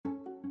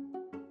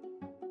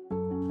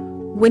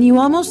When you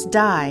almost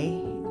die,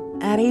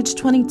 at age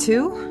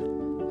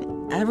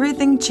 22,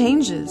 everything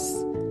changes.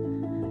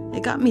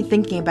 It got me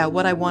thinking about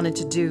what I wanted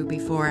to do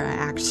before I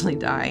actually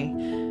die,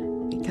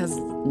 because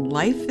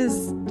life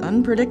is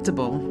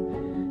unpredictable.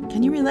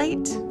 Can you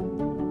relate?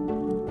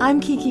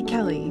 I'm Kiki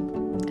Kelly,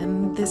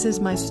 and this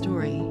is my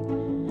story.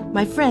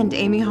 My friend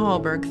Amy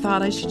Hallberg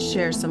thought I should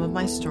share some of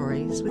my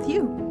stories with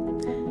you.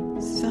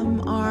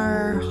 Some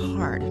are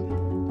hard,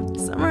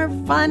 some are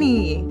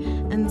funny,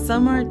 and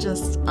some are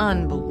just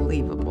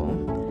unbelievable.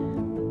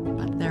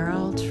 But they're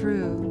all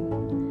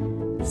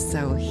true.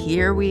 So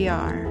here we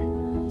are.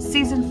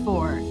 Season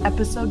 4,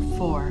 Episode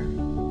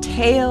 4.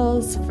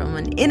 Tales from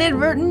an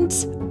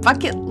Inadvertent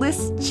Bucket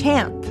List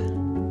Champ.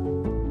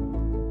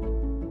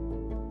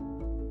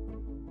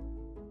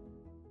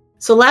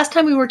 So last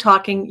time we were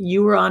talking,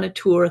 you were on a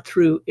tour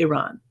through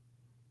Iran.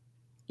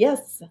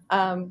 Yes,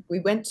 we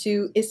went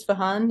to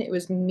Isfahan. It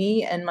was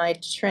me and my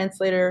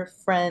translator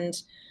friend,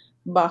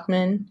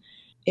 Bachman.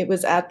 It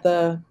was at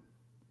the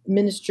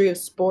Ministry of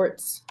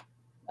Sports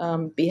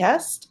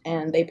behest,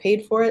 and they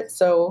paid for it.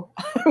 So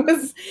I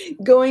was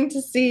going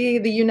to see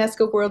the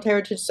UNESCO World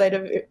Heritage Site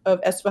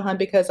of Isfahan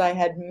because I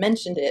had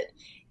mentioned it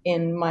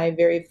in my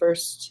very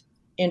first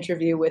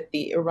interview with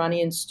the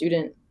Iranian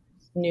Student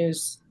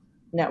News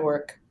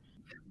Network.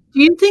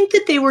 Do you think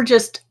that they were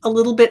just a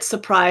little bit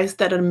surprised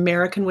that an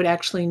American would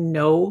actually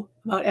know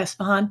about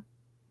Isfahan?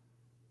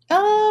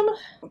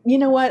 You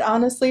know what?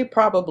 Honestly,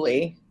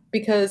 probably,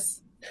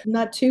 because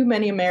not too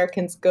many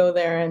Americans go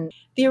there, and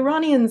the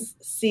Iranians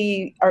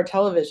see our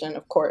television,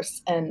 of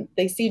course, and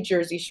they see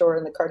Jersey Shore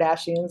and the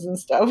Kardashians and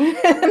stuff.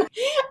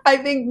 I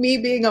think me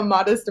being a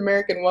modest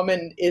American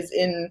woman is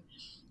in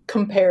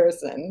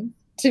comparison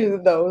to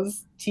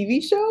those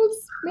TV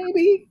shows,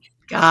 maybe.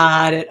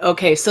 Got it.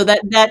 Okay, so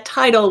that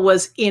title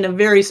was in a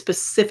very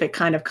specific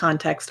kind of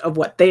context of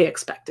what they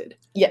expected.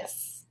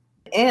 Yes.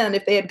 And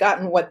if they had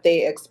gotten what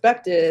they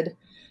expected,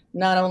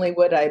 not only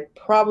would I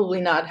probably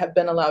not have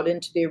been allowed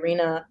into the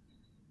arena,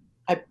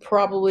 I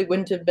probably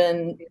wouldn't have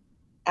been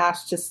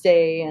asked to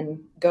stay and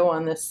go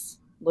on this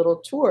little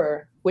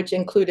tour, which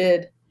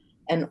included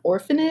an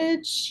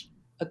orphanage,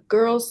 a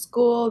girls'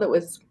 school that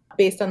was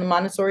based on the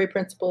Montessori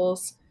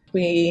principles.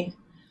 We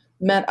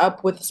met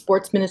up with a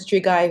sports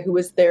ministry guy who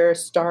was their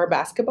star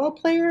basketball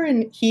player,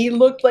 and he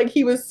looked like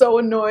he was so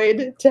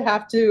annoyed to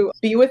have to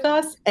be with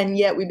us, and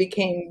yet we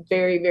became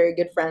very, very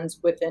good friends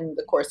within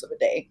the course of a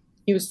day.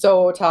 He was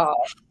so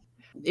tall.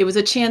 It was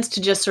a chance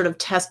to just sort of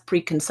test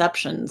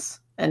preconceptions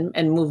and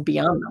move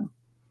beyond them.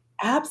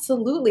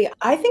 Absolutely.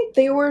 I think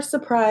they were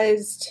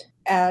surprised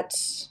at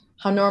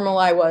how normal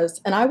I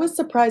was, and I was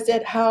surprised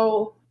at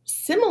how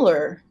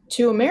similar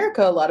to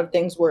America a lot of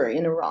things were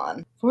in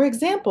Iran. For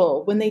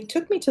example, when they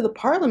took me to the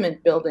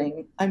parliament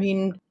building, I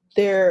mean,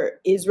 there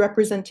is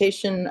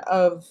representation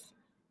of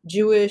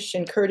Jewish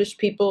and Kurdish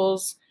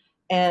peoples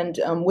and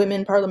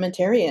women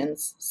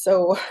parliamentarians.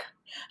 So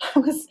I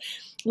was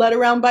led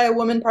around by a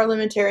woman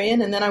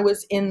parliamentarian, and then I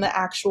was in the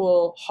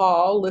actual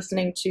hall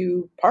listening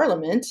to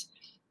Parliament,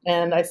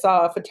 and I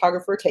saw a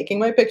photographer taking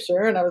my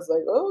picture, and I was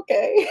like, oh,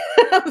 okay.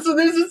 So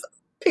there's this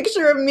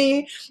picture of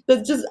me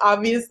that's just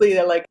obviously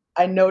like,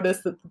 I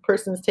noticed that the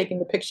person is taking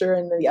the picture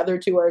and the other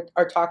two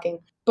are talking.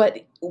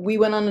 But we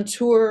went on a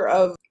tour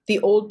of the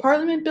old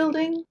Parliament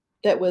building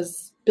that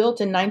was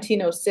built in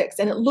 1906,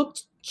 and it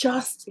looked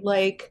just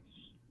like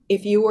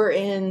if you were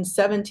in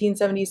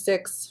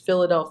 1776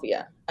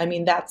 Philadelphia. I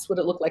mean, that's what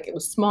it looked like. It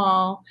was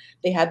small.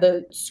 They had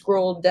the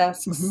scroll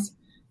desks. Mm-hmm.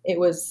 It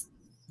was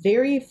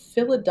very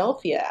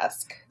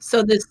Philadelphia-esque.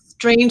 So this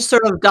strange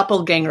sort of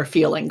doppelganger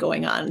feeling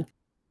going on.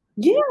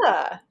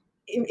 Yeah,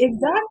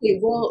 exactly.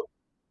 Well,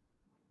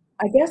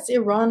 I guess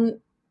Iran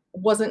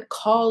wasn't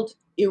called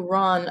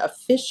Iran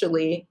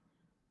officially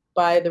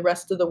by the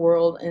rest of the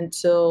world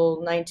until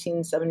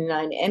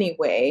 1979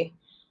 anyway.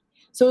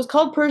 So it was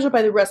called Persia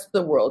by the rest of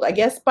the world. I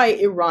guess by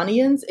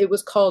Iranians, it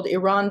was called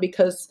Iran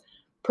because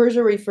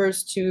Persia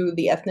refers to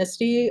the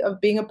ethnicity of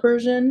being a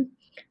Persian.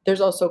 There's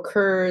also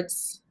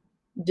Kurds,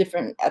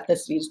 different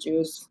ethnicities,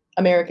 Jews,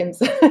 Americans.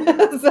 So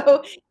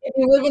if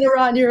you live in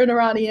Iran, you're an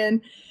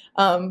Iranian,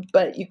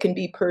 but you can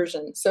be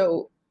Persian.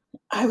 So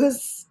I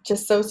was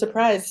just so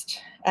surprised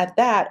at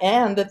that,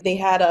 and that they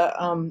had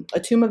a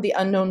Tomb of the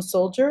Unknown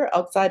Soldier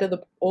outside of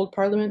the old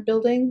Parliament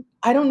building.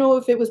 I don't know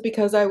if it was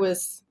because I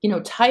was,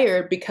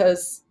 tired,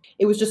 because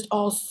it was just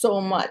all so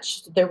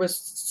much. There was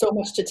so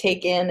much to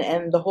take in,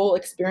 and the whole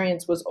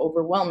experience was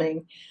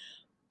overwhelming.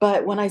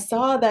 But when I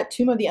saw that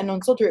Tomb of the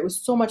Unknown Soldier, it was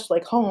so much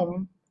like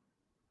home.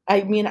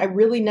 I mean, I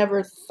really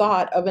never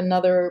thought of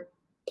another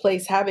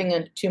place having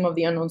a Tomb of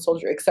the Unknown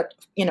Soldier,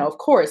 except, of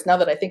course, now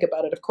that I think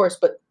about it, of course,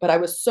 but I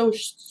was so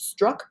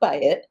struck by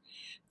it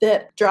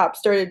that drops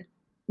started,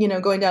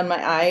 going down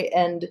my eye.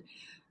 And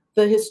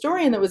the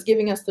historian that was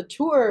giving us the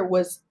tour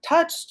was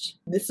touched.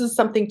 This is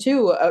something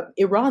too.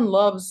 Iran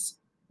loves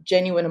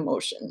genuine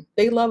emotion.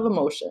 They love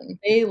emotion.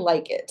 They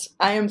like it.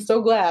 I am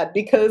so glad,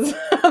 because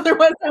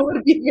otherwise I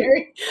would be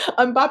very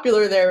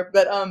unpopular there.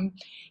 But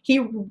he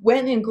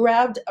went and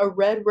grabbed a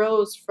red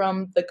rose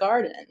from the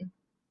garden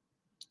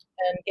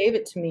and gave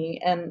it to me,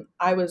 and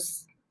I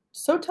was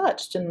so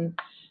touched, and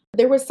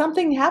there was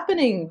something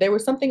happening. There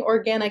was something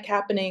organic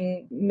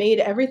happening, made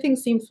everything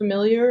seem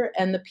familiar,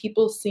 and the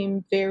people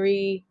seemed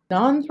very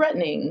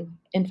non-threatening,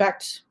 in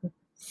fact,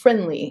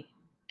 friendly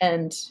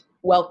and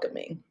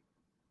welcoming.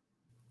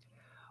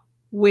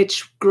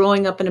 Which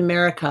growing up in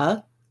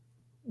America,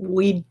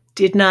 we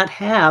did not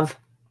have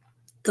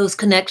those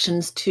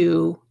connections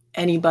to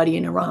anybody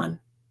in Iran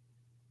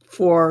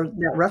for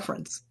that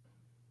reference.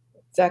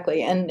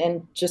 Exactly.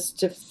 And just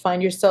to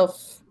find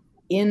yourself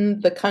in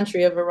the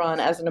country of Iran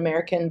as an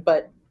American,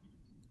 but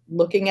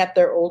looking at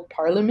their old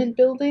parliament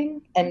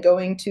building and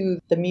going to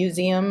the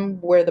museum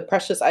where the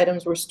precious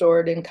items were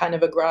stored in kind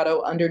of a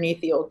grotto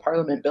underneath the old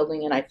parliament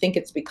building. And I think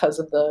it's because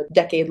of the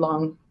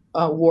decade-long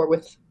war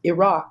with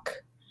Iraq.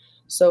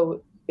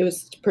 So it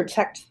was to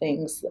protect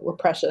things that were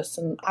precious.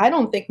 And I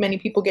don't think many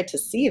people get to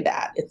see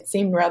that. It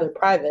seemed rather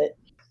private.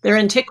 Their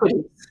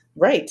antiquities.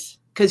 Right.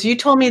 Because you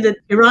told me that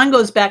Iran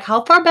goes back.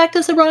 How far back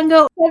does Iran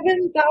go?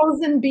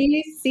 7,000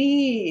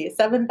 BC.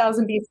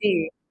 7,000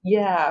 BC.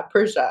 Yeah,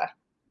 Persia.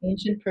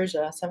 Ancient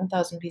Persia,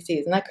 7,000 BC.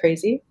 Isn't that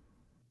crazy?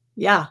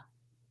 Yeah.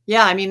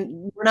 Yeah. I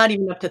mean, we're not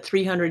even up to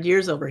 300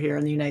 years over here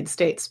in the United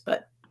States,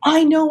 but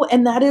I know,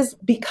 and that is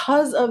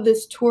because of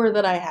this tour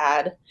that I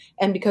had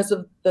and because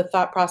of the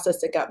thought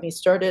process that got me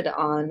started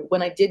on.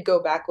 When I did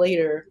go back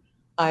later,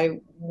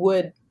 I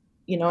would,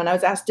 and I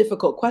was asked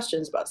difficult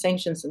questions about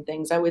sanctions and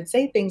things. I would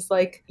say things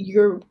like,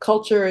 your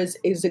culture is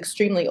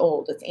extremely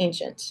old. It's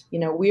ancient.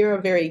 We are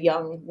a very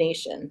young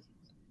nation.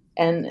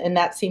 And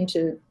that seemed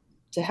to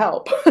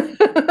help.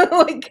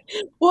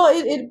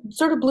 It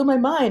sort of blew my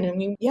mind. I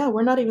mean, yeah,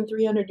 we're not even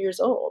 300 years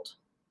old.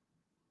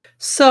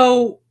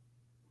 So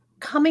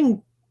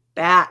coming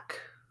back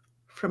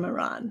from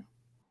Iran.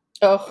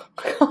 Oh,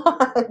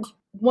 God.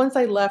 Once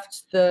I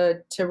left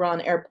the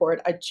Tehran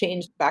airport, I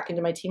changed back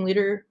into my team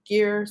leader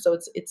gear. So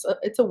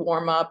it's a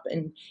warm up,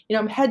 and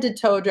I'm head to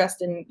toe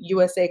dressed in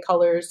USA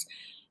colors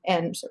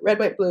and red,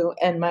 white, blue,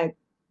 and my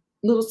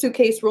little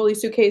rolly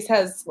suitcase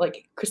has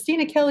like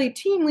Christina Kelly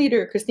team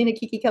leader, Christina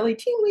Kiki Kelly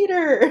team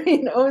leader,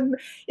 and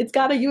it's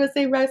got a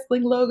USA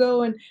Wrestling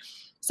logo. And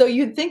so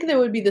you'd think there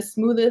would be the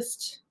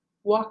smoothest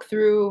walk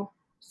through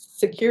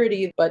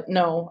security, but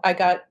no, I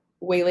got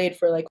waylaid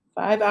for like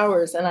 5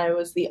 hours, and I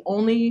was the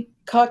only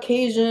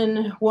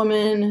Caucasian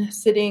woman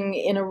sitting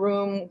in a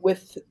room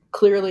with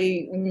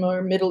clearly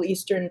more Middle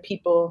Eastern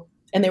people.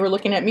 And they were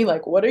looking at me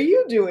like, what are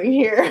you doing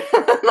here?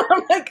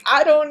 I'm like,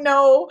 I don't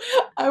know.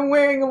 I'm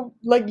wearing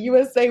like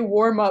USA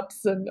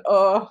warm-ups and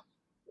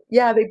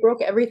yeah, they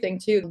broke everything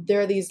too.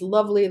 There are these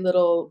lovely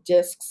little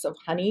discs of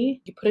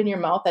honey you put in your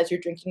mouth as you're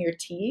drinking your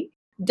tea.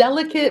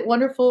 Delicate,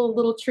 wonderful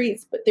little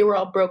treats, but they were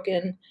all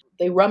broken.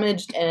 They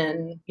rummaged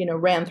and,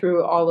 ran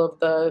through all of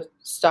the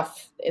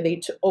stuff.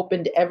 They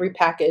opened every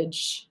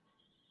package,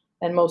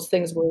 and most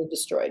things were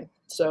destroyed.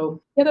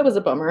 So yeah, that was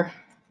a bummer.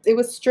 It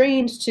was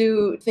strange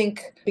to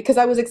think, because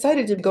I was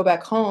excited to go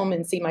back home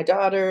and see my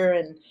daughter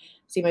and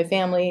see my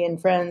family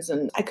and friends,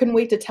 and I couldn't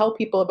wait to tell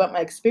people about my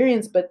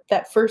experience. But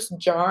that first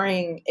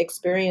jarring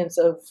experience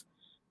of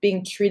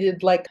being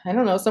treated like, I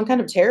don't know, some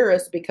kind of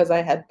terrorist because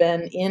I had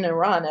been in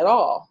Iran at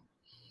all.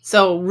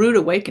 So rude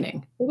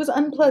awakening. It was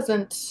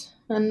unpleasant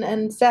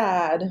and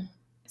sad.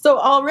 So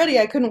already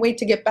I couldn't wait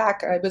to get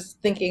back. I was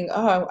thinking,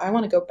 oh, I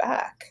want to go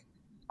back.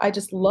 I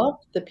just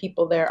loved the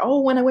people there.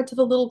 Oh, when I went to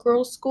the little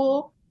girls'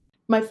 school,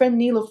 my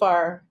friend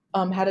Nilafar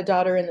had a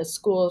daughter in the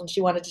school, and she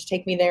wanted to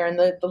take me there. And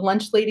the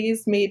lunch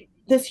ladies made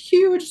this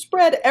huge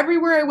spread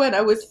everywhere I went.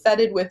 I was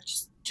feted with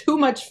just too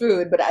much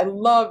food, but I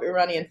love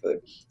Iranian food.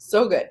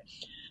 So good.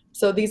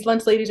 So these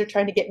lunch ladies are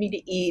trying to get me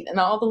to eat, and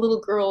all the little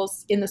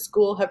girls in the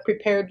school have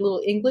prepared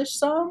little English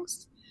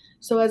songs.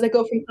 So as I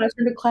go from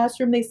classroom to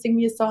classroom, they sing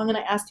me a song, and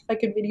I asked if I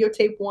could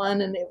videotape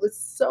one, and it was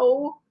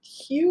so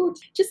cute.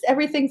 Just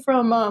everything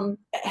from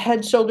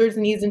head, shoulders,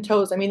 knees, and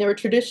toes. I mean, they were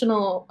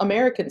traditional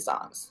American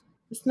songs.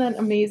 Isn't that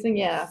amazing?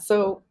 Yeah.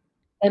 So,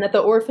 and at the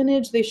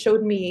orphanage, they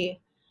showed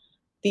me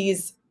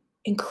these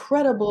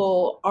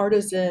incredible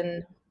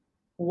artisan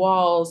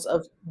walls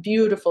of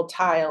beautiful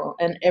tile,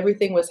 and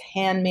everything was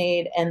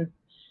handmade, and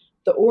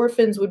the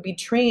orphans would be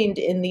trained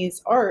in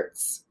these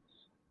arts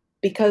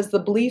because the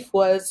belief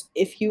was,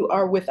 if you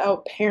are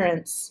without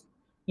parents,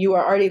 you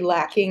are already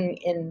lacking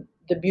in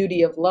the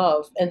beauty of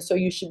love, and so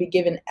you should be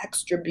given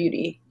extra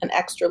beauty and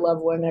extra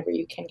love whenever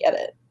you can get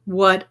it.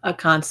 What a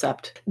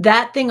concept.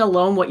 That thing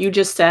alone, what you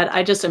just said,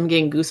 I just am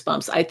getting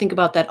goosebumps. I think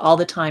about that all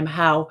the time,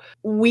 how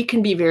we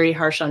can be very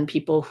harsh on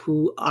people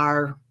who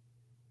are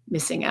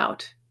missing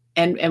out.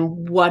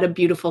 And what a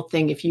beautiful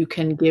thing if you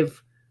can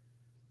give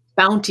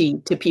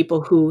bounty to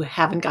people who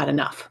haven't got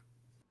enough.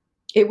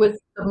 It was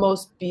the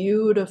most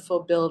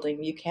beautiful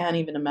building. You can't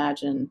even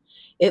imagine.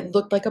 It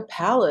looked like a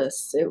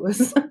palace. It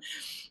was,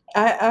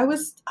 I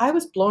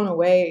was blown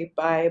away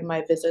by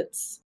my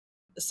visits.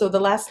 So the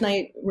last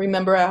night,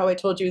 remember how I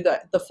told you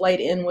that the flight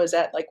in was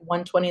at like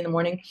 1:20 in the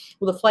morning?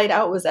 Well, the flight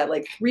out was at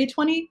like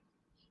 3:20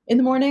 in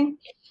the morning.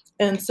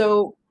 And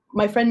so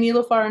my friend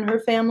Nilafar and her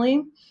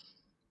family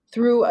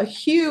threw a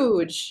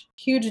huge,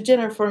 huge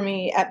dinner for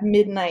me at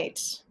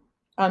midnight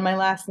on my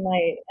last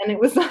night. And it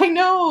was, I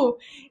know,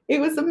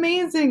 it was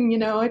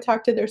amazing. I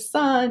talked to their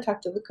son,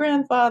 talked to the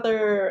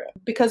grandfather,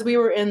 because we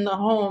were in the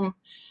home,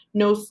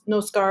 no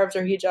scarves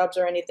or hijabs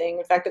or anything.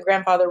 In fact, the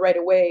grandfather right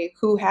away,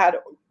 who had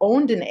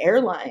owned an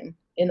airline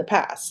in the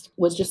past,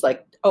 was just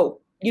like, oh,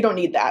 you don't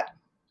need that.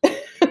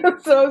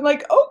 So I was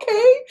like,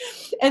 okay.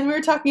 And we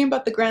were talking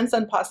about the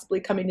grandson possibly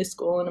coming to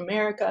school in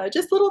America,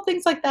 just little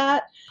things like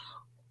that.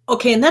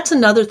 Okay, and that's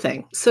another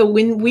thing. So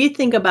when we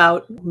think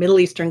about Middle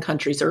Eastern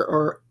countries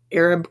or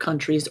Arab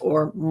countries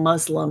or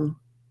Muslim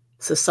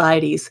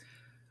societies,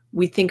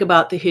 we think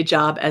about the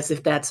hijab as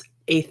if that's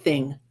a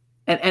thing.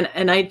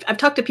 And I've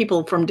talked to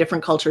people from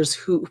different cultures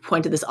who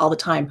point to this all the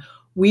time.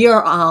 We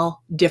are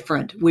all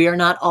different. We are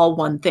not all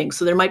one thing.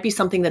 So there might be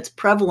something that's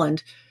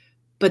prevalent,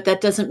 but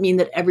that doesn't mean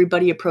that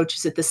everybody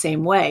approaches it the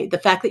same way. The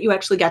fact that you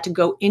actually got to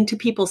go into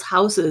people's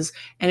houses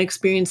and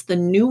experience the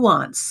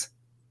nuance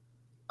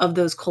of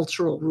those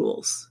cultural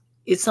rules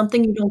is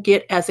something you don't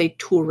get as a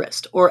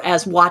tourist or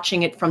as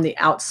watching it from the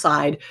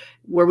outside,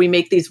 where we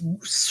make these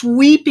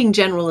sweeping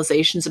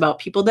generalizations about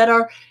people that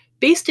are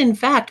based in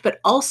fact, but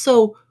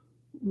also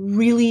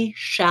really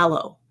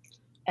shallow.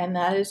 And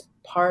that is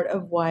part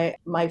of why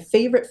my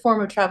favorite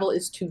form of travel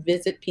is to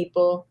visit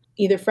people,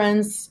 either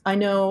friends I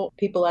know,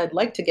 people I'd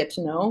like to get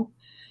to know,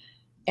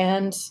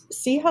 and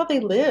see how they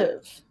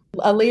live.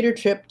 A later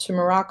trip to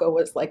Morocco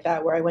was like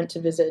that, where I went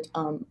to visit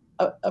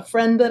a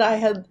friend that I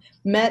had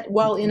met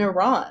while in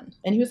Iran.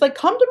 And he was like,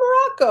 come to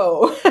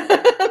Morocco.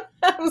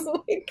 I was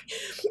like,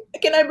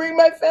 can I bring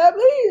my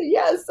family?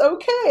 Yes,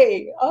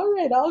 okay. All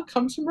right, I'll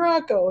come to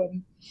Morocco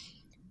and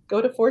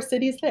go to 4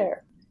 cities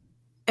there.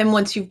 And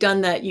once you've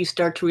done that, you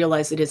start to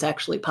realize it is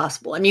actually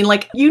possible. I mean,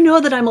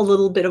 that I'm a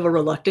little bit of a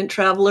reluctant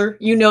traveler.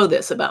 You know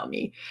this about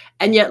me.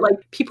 And yet,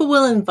 people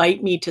will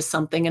invite me to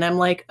something and I'm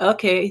like,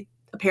 okay,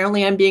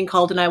 apparently I'm being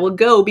called and I will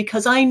go,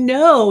 because I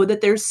know that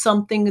there's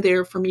something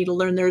there for me to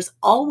learn. There's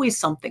always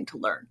something to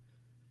learn.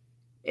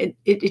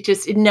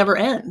 It never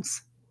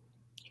ends.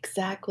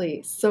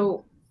 Exactly.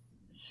 So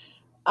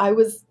I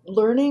was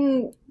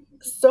learning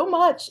so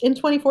much in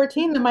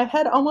 2014 that my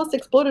head almost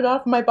exploded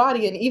off my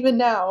body. And even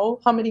now,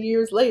 how many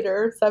years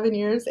later, 7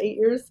 years, 8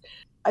 years,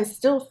 I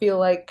still feel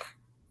like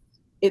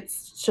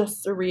it's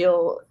just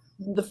surreal.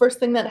 The first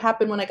thing that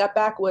happened when I got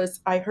back was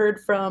I heard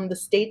from the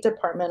State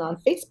Department on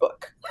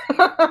Facebook.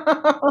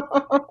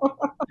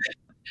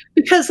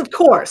 Because of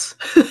course.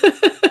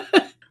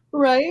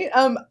 Right.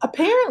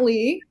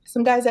 Apparently,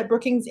 some guys at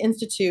Brookings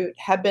Institute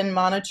had been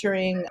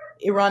monitoring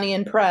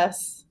Iranian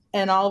press,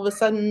 and all of a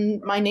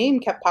sudden my name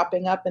kept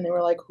popping up and they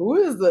were like, who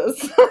is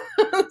this?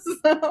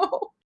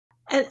 So,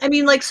 And I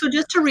mean, so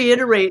just to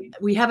reiterate,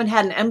 we haven't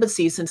had an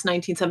embassy since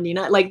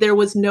 1979. There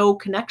was no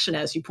connection,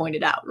 as you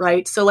pointed out,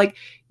 right? So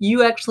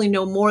you actually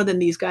know more than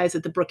these guys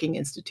at the Brookings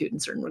Institute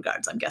in certain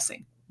regards, I'm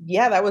guessing.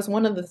 yeah, that was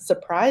one of the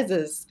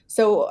surprises.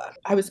 So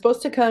I was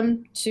supposed to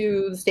come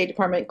to the State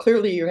Department.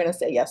 Clearly, you're going to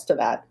say yes to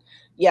that.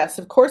 Yes,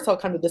 of course I'll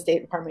come to the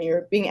State Department.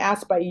 You're being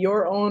asked by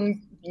your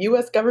own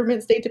U.S.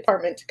 government State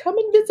Department to come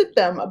and visit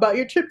them about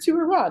your trip to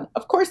Iran.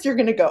 Of course you're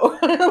going to go.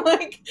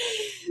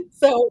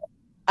 So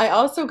I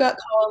also got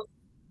calls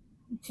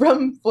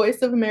from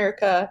Voice of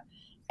America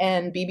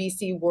and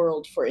BBC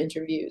World for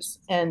interviews.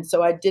 And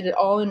so I did it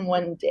all in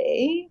one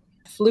day.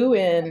 Flew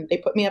in, they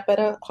put me up at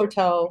a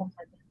hotel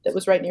that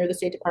was right near the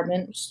State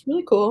Department, which is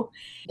really cool.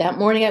 That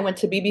morning I went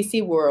to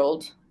BBC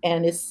World,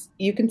 and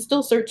you can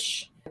still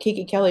search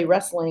Kiki Kelly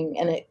wrestling,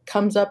 and it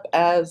comes up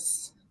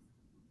as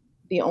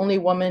the only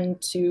woman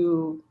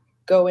to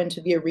go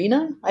into the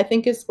arena, I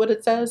think is what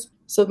it says.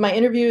 So my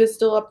interview is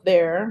still up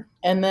there.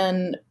 And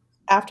then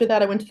after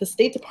that, I went to the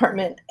State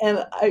Department,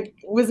 and I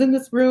was in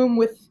this room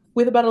with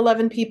about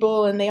 11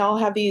 people, and they all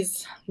have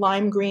these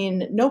lime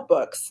green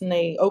notebooks, and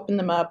they open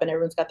them up and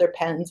everyone's got their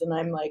pens, and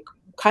I'm like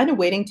kind of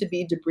waiting to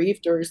be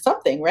debriefed or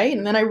something, right?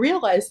 And then I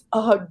realized,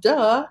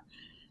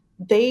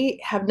 they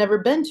have never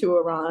been to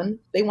Iran.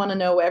 They want to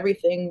know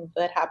everything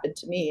that happened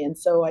to me. And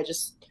so I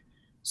just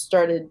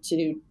started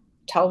to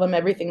tell them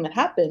everything that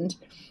happened.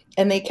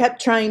 And they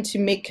kept trying to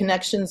make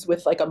connections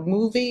with a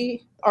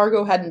movie.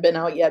 Argo hadn't been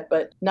out yet,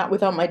 but Not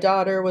Without My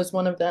Daughter was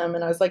one of them.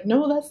 And I was like,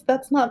 no,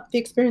 that's not the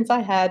experience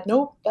I had.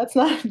 No,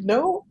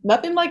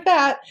 nothing like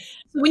that.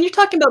 When you're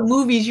talking about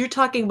movies, you're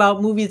talking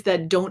about movies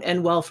that don't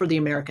end well for the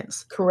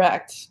Americans.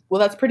 Correct. Well,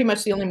 that's pretty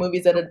much the only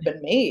movies that had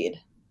been made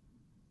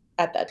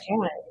at that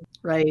time.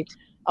 Right.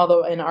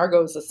 Although in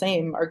Argo is the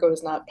same. Argo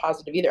is not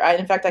positive either.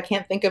 In fact, I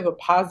can't think of a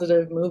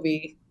positive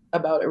movie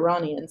about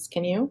Iranians.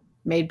 Can you?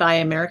 Made by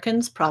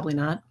Americans? Probably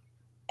not.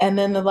 And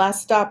then the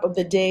last stop of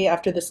the day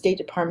after the State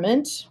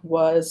Department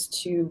was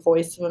to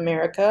Voice of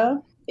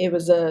America. It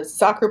was a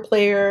soccer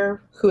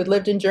player who had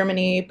lived in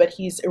Germany, but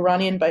he's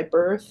Iranian by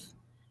birth.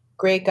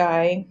 Great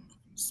guy,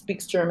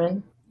 speaks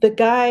German. The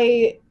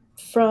guy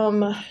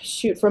from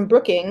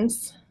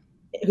Brookings,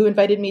 who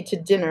invited me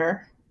to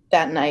dinner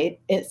that night,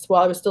 it's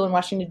while I was still in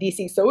Washington,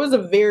 D.C. So it was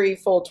a very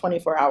full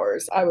 24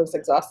 hours. I was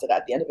exhausted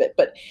at the end of it,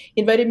 but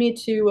he invited me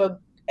to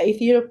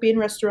Ethiopian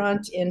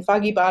restaurant in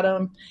Foggy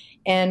Bottom,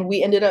 and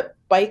we ended up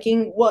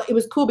biking. Well, it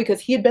was cool because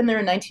he had been there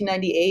in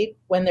 1998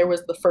 when there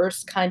was the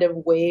first kind of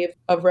wave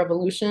of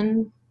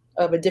revolution,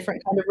 of a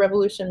different kind of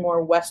revolution,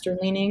 more Western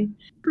leaning.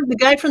 The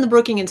guy from the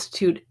Brookings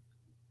Institute,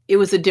 it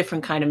was a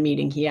different kind of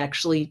meeting. He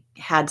actually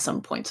had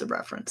some points of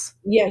reference.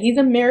 Yeah, he's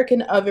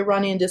American of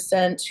Iranian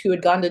descent who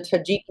had gone to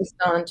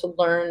Tajikistan to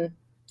learn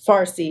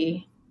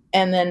Farsi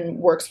and then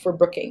works for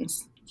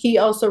Brookings. He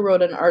also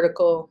wrote an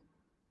article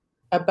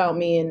about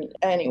me. And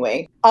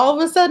anyway, all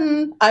of a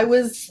sudden I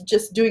was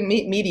just doing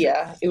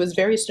media. It was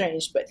very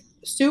strange, but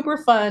super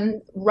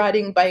fun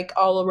riding bike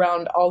all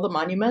around all the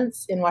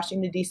monuments in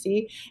Washington,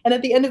 D.C. And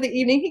at the end of the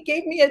evening, he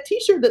gave me a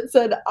t-shirt that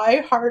said, "I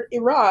heart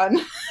Iran."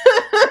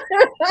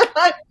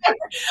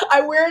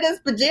 I wear it as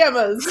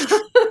pajamas.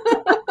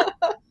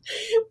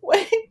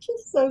 Which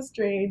is so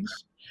strange.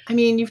 I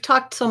mean, you've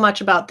talked so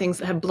much about things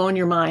that have blown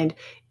your mind.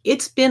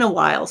 It's been a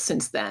while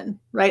since then,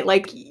 right?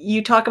 Like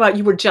you talk about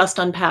you were just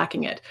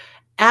unpacking it.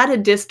 At a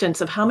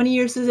distance of how many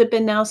years has it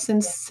been now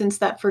since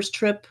that first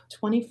trip?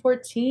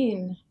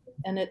 2014,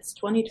 and it's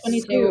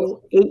 2022.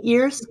 So 8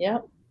 years?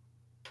 Yep.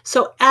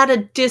 So at a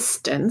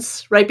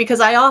distance, right? Because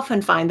I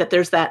often find that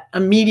there's that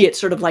immediate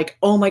sort of like,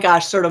 oh my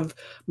gosh, sort of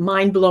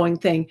mind-blowing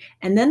thing.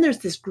 And then there's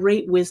this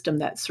great wisdom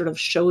that sort of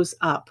shows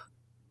up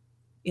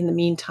in the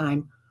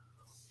meantime.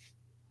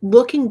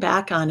 Looking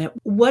back on it,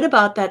 what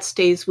about that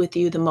stays with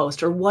you the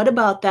most? Or what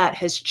about that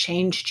has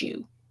changed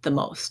you the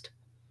most?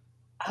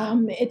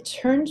 It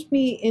turned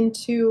me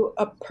into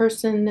a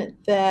person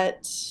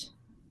that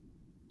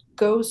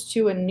goes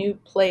to a new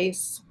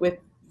place with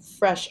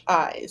fresh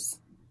eyes.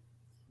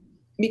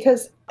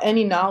 Because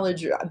any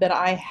knowledge that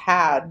I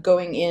had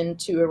going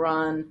into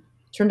Iran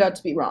turned out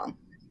to be wrong,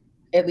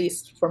 at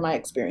least for my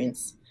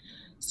experience.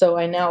 So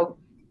I now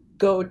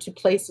go to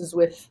places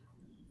with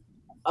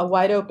a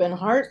wide open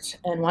heart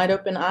and wide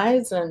open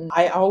eyes. And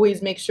I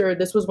always make sure,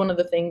 this was one of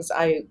the things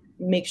I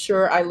make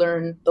sure I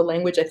learn the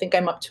language. I think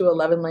I'm up to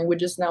 11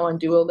 languages now on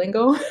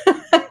Duolingo.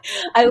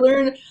 I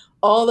learn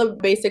all the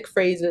basic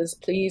phrases.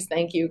 Please,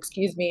 thank you,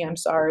 excuse me, I'm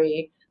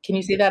sorry. Can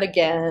you say that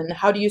again?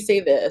 How do you say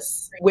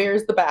this?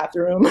 Where's the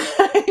bathroom?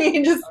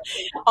 Just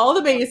all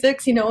the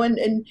basics,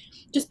 and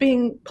just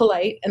being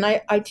polite. And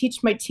I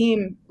teach my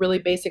team really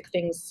basic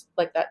things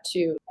like that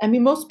too. I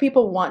mean, most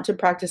people want to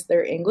practice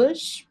their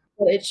English,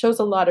 but it shows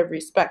a lot of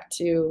respect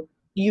to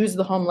use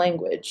the home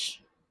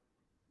language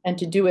and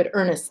to do it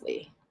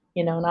earnestly,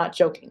 not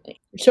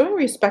jokingly. Showing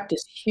respect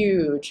is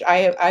huge.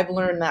 I've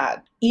learned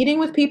that. Eating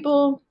with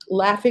people,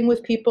 laughing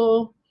with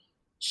people,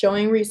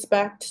 showing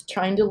respect,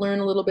 trying to learn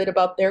a little bit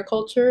about their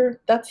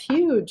culture, that's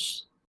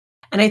huge.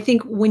 And I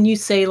think when you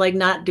say like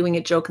not doing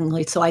it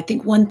jokingly, so I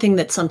think one thing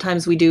that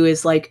sometimes we do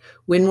is like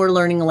when we're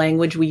learning a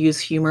language, we use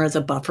humor as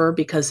a buffer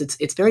because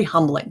it's very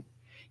humbling.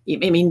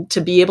 I mean,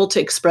 to be able to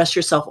express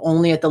yourself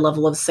only at the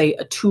level of, say,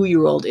 a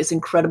 2-year-old is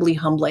incredibly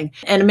humbling.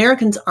 And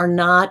Americans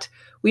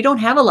we don't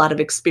have a lot of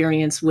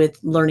experience with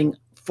learning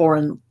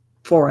foreign,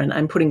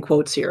 I'm putting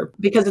quotes here,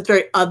 because it's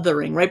very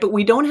othering, right? But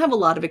we don't have a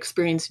lot of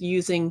experience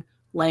using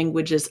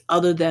languages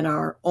other than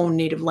our own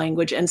native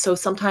language. And so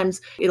sometimes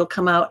it'll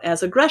come out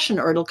as aggression,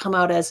 or it'll come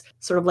out as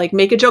sort of like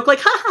make a joke like,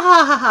 ha, ha,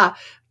 ha, ha, ha.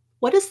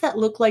 What does that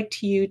look like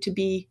to you to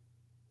be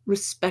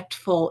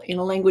respectful in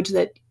a language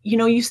that,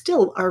 you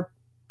still are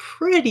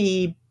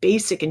pretty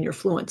basic in your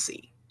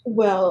fluency?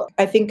 Well,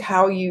 I think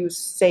how you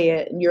say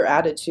it and your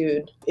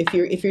attitude, if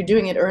you're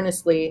doing it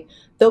earnestly,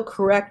 they'll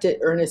correct it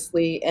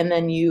earnestly, and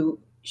then you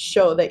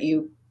show that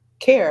you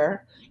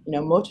care,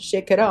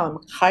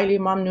 Motashekaram, highly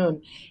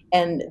mamnoon.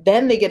 And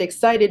then they get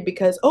excited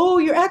because, oh,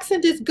 your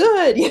accent is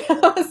good.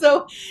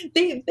 So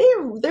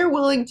they're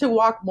willing to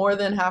walk more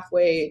than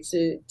halfway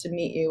to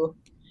meet you.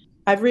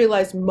 I've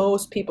realized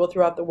most people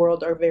throughout the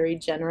world are very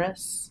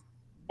generous.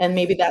 And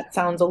maybe that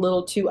sounds a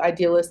little too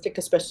idealistic,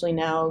 especially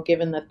now,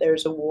 given that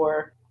there's a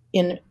war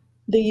in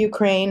the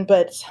Ukraine.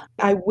 But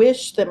I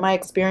wish that my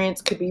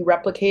experience could be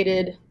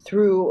replicated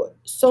through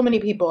so many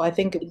people. I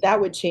think that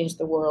would change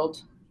the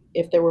world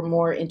if there were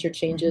more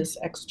interchanges,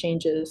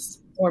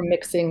 exchanges, or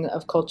mixing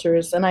of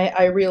cultures. And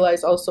I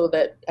realize also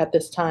that at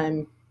this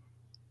time,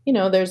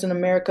 there's an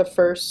America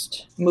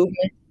First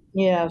movement.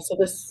 Yeah, so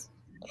this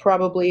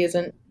probably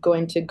isn't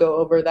going to go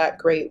over that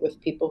great with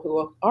people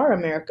who are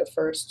America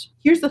First.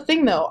 Here's the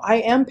thing, though. I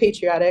am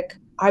patriotic.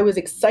 I was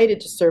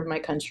excited to serve my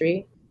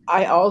country.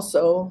 I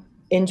also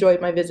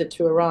enjoyed my visit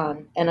to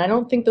Iran. And I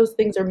don't think those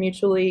things are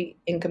mutually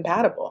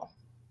incompatible.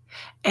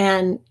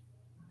 And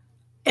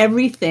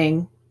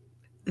everything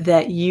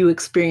that you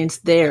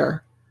experienced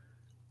there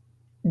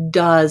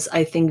does,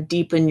 I think,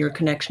 deepen your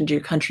connection to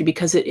your country,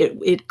 because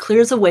it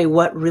clears away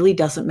what really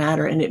doesn't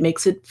matter, and it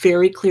makes it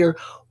very clear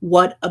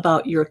what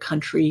about your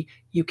country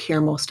you care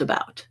most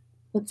about.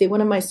 Let's see,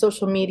 one of my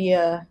social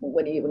media,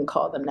 what do you even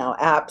call them now,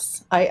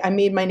 apps, I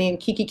made my name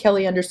Kiki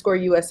Kelly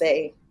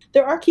 _USA.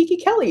 There are Kiki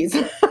Kellys.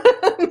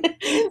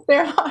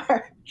 There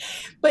are.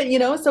 But,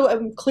 so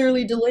I'm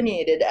clearly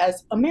delineated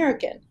as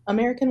American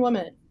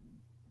woman.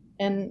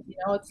 And,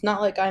 it's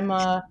not like I'm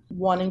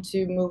wanting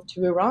to move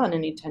to Iran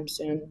anytime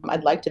soon.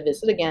 I'd like to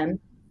visit again.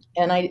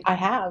 And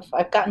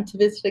I've gotten to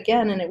visit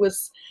again, and it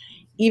was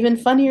even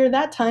funnier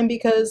that time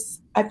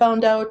because I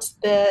found out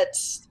that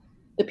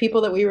the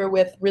people that we were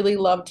with really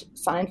loved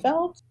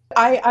Seinfeld.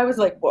 I was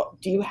like, well,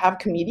 do you have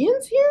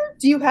comedians here?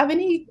 Do you have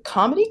any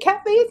comedy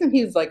cafes? And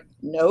he was like,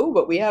 no,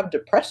 but we have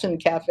depression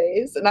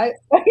cafes. And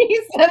he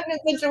said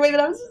it in such a way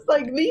that I was just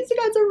like, these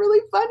guys are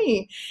really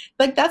funny.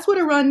 Like, that's what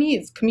Iran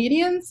needs.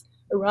 Comedians.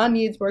 Iran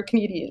needs more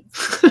comedians.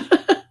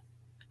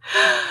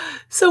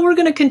 So we're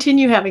going to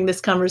continue having this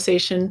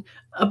conversation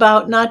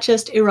about not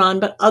just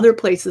Iran, but other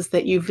places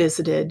that you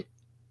visited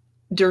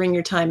during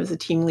your time as a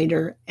team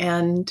leader.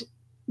 And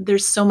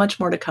there's so much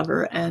more to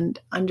cover, and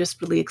I'm just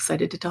really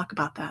excited to talk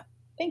about that.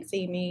 Thanks,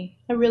 Amy.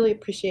 I really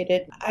appreciate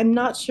it. I'm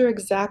not sure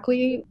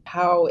exactly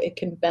how it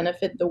can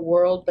benefit the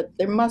world, but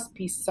there must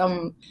be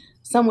some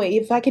way.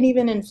 If I can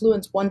even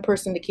influence one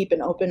person to keep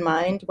an open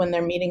mind when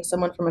they're meeting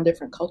someone from a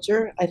different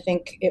culture, I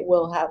think it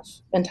will have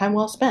been time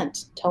well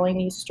spent telling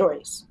these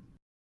stories.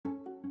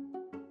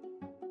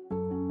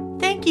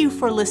 Thank you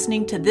for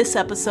listening to this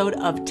episode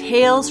of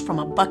Tales from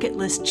a Bucket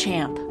List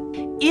Champ.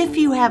 If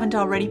you haven't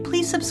already,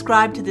 please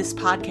subscribe to this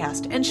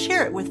podcast and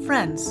share it with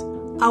friends.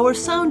 Our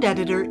sound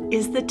editor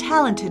is the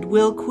talented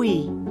Will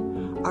Quee.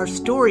 Our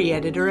story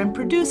editor and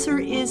producer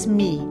is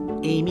me,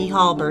 Amy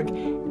Hallberg,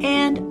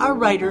 and our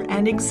writer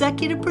and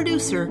executive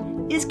producer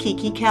is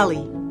Kiki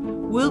Kelly.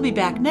 We'll be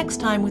back next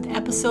time with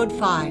episode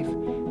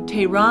 5,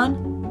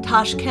 Tehran,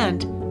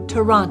 Tashkent,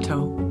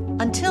 Toronto.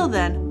 Until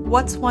then,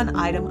 what's one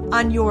item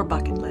on your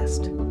bucket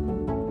list?